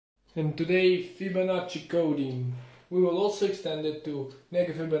And today, Fibonacci coding. We will also extend it to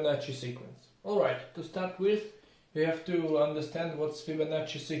Negafibonacci sequence. Alright, to start with, you have to understand what's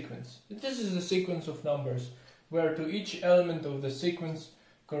Fibonacci sequence. This is a sequence of numbers, where to each element of the sequence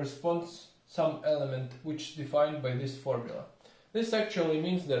corresponds some element which is defined by this formula. This actually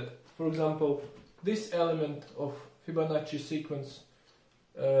means that, for example, this element of Fibonacci sequence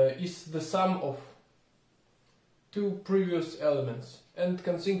is the sum of two previous elements, and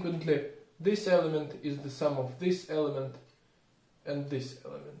consequently this element is the sum of this element and this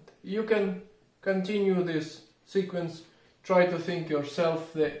element. You can continue this sequence, try to think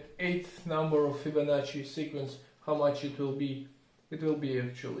yourself the 8th number of Fibonacci sequence, how much it will be. It will be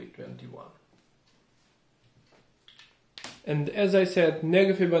actually 21. And as I said,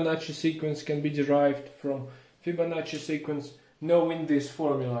 Negafibonacci sequence can be derived from Fibonacci sequence knowing this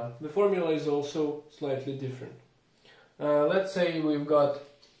formula. The formula is also slightly different. Let's say we've got,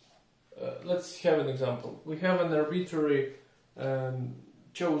 let's have an example. We have an arbitrary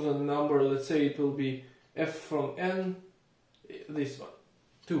chosen number, let's say it will be f from n, this one,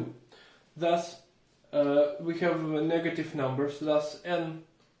 2. Thus, we have negative numbers, thus n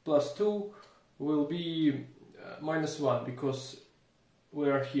plus 2 will be minus 1, because we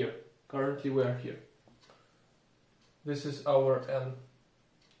are here, currently we are here. This is our n.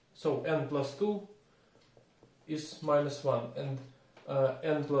 So n plus 2 is minus 1, and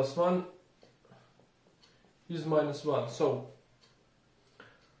n plus 1 is minus 1. So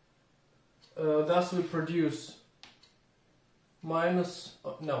thus we produce 1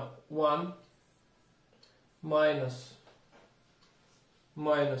 minus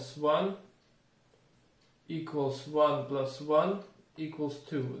 1 equals 1 plus 1 equals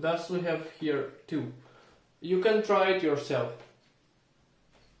 2. Thus we have here 2. You can try it yourself.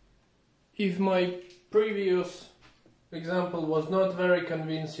 If my previous example was not very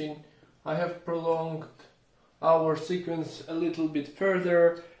convincing, I have prolonged our sequence a little bit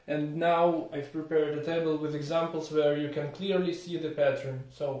further, and now I've prepared a table with examples where you can clearly see the pattern.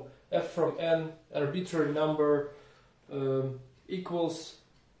 So f from n, arbitrary number, equals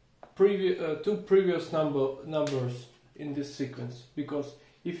two previous numbers in this sequence, because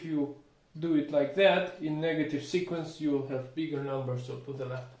if you do it like that in negative sequence you will have bigger numbers, so to the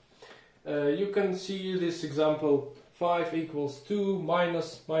left. You can see this example, 5 equals 2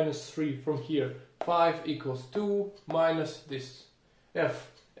 minus 3 from here. 5 equals 2 minus this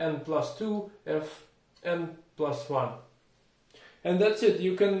f n plus 2 f n plus 1. And that's it.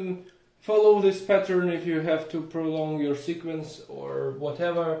 You can follow this pattern if you have to prolong your sequence or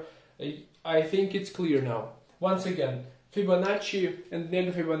whatever. I think it's clear now. Once again, Fibonacci and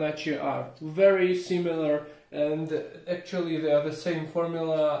Negafibonacci are very similar, and actually they are the same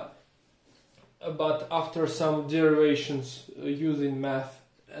formula, but after some derivations using math.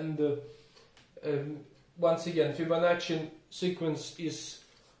 And once again, Fibonacci sequence is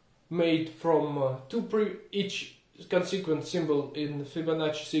made from each consequent symbol in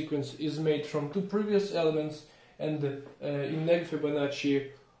Fibonacci sequence is made from two previous elements, and in Negafibonacci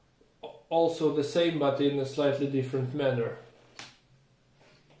also the same, but in a slightly different manner.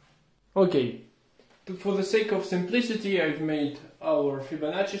 Okay, for the sake of simplicity I've made our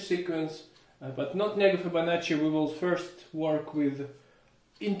Fibonacci sequence, but not Negafibonacci. We will first work with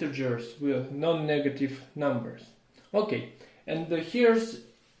integers, with non-negative numbers. Okay, and here's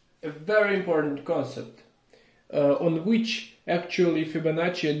a very important concept on which actually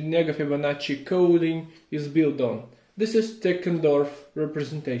Fibonacci and Negafibonacci coding is built on. This is Decoding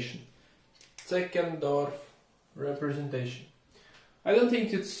representation. Decoding representation. I don't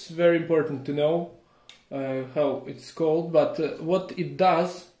think it's very important to know how it's called, but what it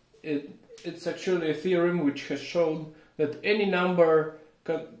does, it's actually a theorem which has shown that any number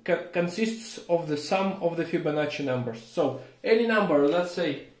consists of the sum of the Fibonacci numbers. So any number, let's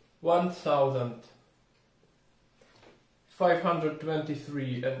say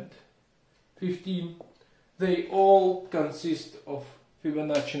 1523 and 15, they all consist of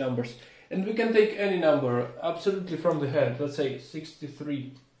Fibonacci numbers. And we can take any number absolutely from the head, let's say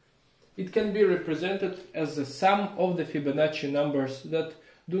 63. It can be represented as the sum of the Fibonacci numbers that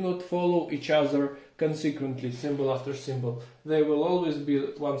do not follow each other consequently, symbol after symbol. There will always be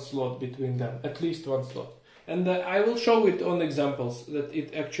one slot between them, at least one slot. And I will show it on examples that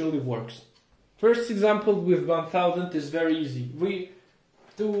it actually works. First example with 1000 is very easy.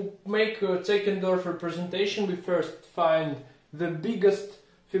 To make a Decoding representation, we first find the biggest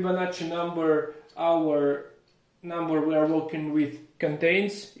Fibonacci number our number we are working with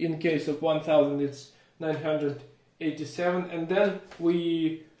contains. In case of 1000 it's 987, and then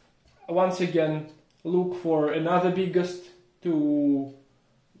we once again look for another biggest to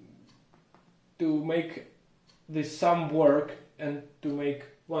to make this sum work and to make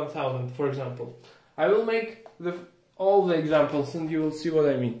 1000, for example. I will make all the examples and you will see what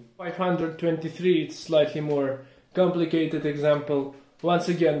I mean. 523, it's slightly more complicated example. Once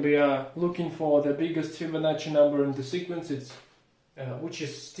again, we are looking for the biggest Fibonacci number in the sequence, which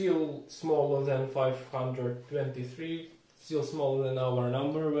is still smaller than 523, still smaller than our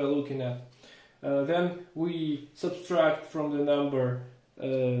number we're looking at. Then we subtract from the number,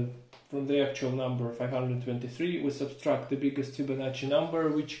 from the actual number 523, we subtract the biggest Fibonacci number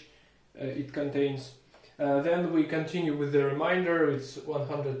which it contains. Then we continue with the remainder, it's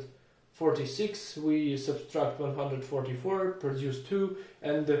 146, we subtract 144, produce 2,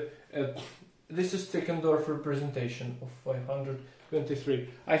 and this is Decoding representation of 523.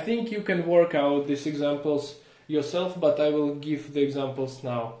 I think you can work out these examples yourself, but I will give the examples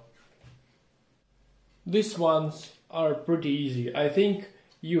now. These ones are pretty easy. I think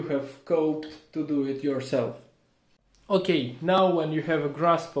you have coped to do it yourself. Okay, now when you have a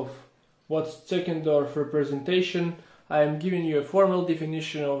grasp of what's Decoding representation, I am giving you a formal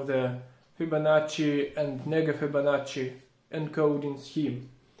definition of the Fibonacci and Negafibonacci encoding scheme.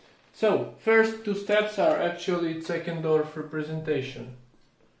 So, first two steps are actually Decoding representation.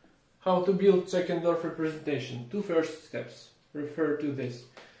 How to build Decoding representation. Two first steps refer to this.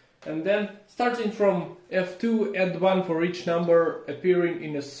 And then, starting from F2, add 1 for each number appearing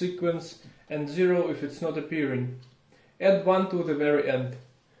in a sequence and 0 if it's not appearing. Add 1 to the very end.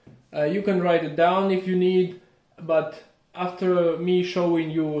 You can write it down if you need, but after me showing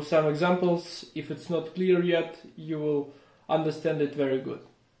you some examples, if it's not clear yet, you will understand it very good.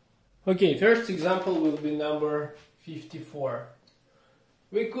 Okay, first example will be number 54.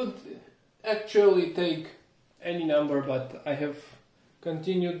 We could actually take any number, but I have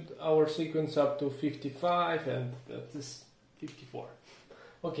continued our sequence up to 55 and that is 54.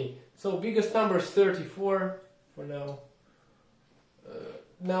 Okay, so biggest number is 34 for now.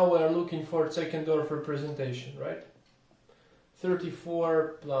 Now we are looking for Decoding representation, right?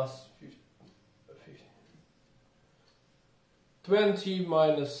 34 plus 20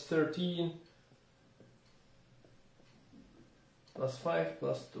 minus 13 plus 5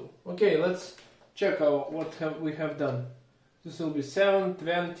 plus 2. Okay, let's check out what we have done. This will be 7,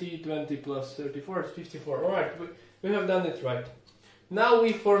 20, 20 plus 34 is 54. Alright, we have done it right. Now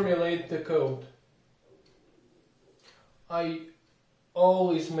we formulate the code. I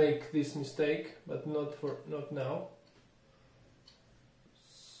always make this mistake, but not now.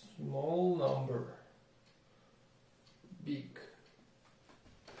 Small number, big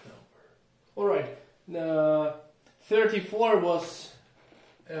number. Alright, 34 was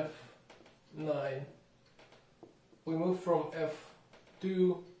F9. We move from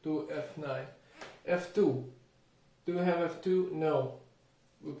F2 to F9. F2. Do we have F2? No.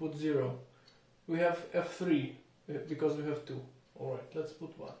 We put 0. We have F3 because we have 2. Alright, let's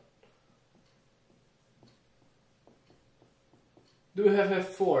put 1. Do we have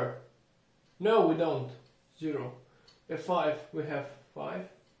F4? No, we don't. 0. F5, we have 5.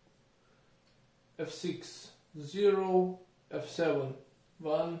 F6, 0. F7,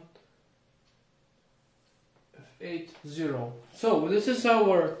 1. F8, 0. So, this is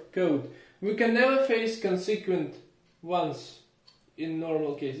our code. We can never face consequent ones in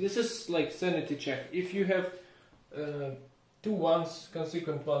normal case. This is like sanity check. If you have 2 ones,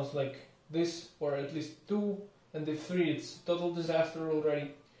 consequent ones like this, or at least 2, and if 3, it's total disaster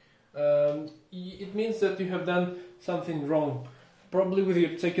already. It means that you have done something wrong, probably with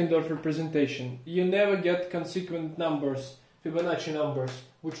your Decoding representation. You never get consequent numbers, Fibonacci numbers,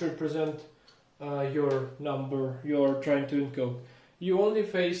 which represent your number you're trying to encode. You only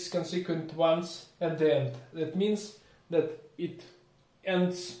face consequent ones at the end. That means that it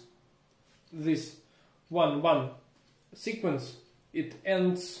ends this 1-1 sequence. It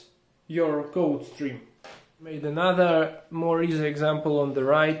ends your code stream. Made another more easy example on the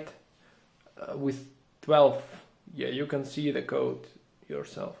right with 12. Yeah, you can see the code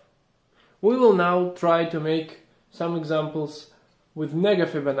yourself. We will now try to make some examples with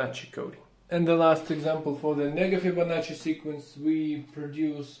Negafibonacci coding. And the last example for the Negafibonacci sequence, we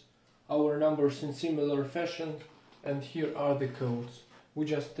produce our numbers in similar fashion, and here are the codes. We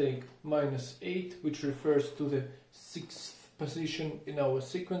just take -8, which refers to the 6th position in our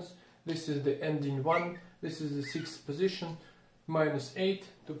sequence. This is the ending 1, this is the 6th position, -8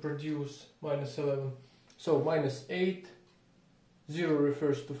 to produce -11. So -8, 0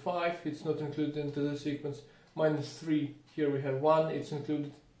 refers to 5, it's not included into the sequence, -3, here we have 1, it's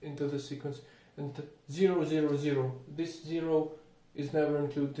included into the sequence, and 0, 0, 0, this 0 is never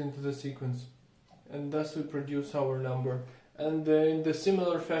included into the sequence, and thus we produce our number. and in the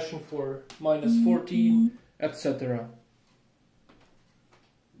similar fashion for minus 14, etc.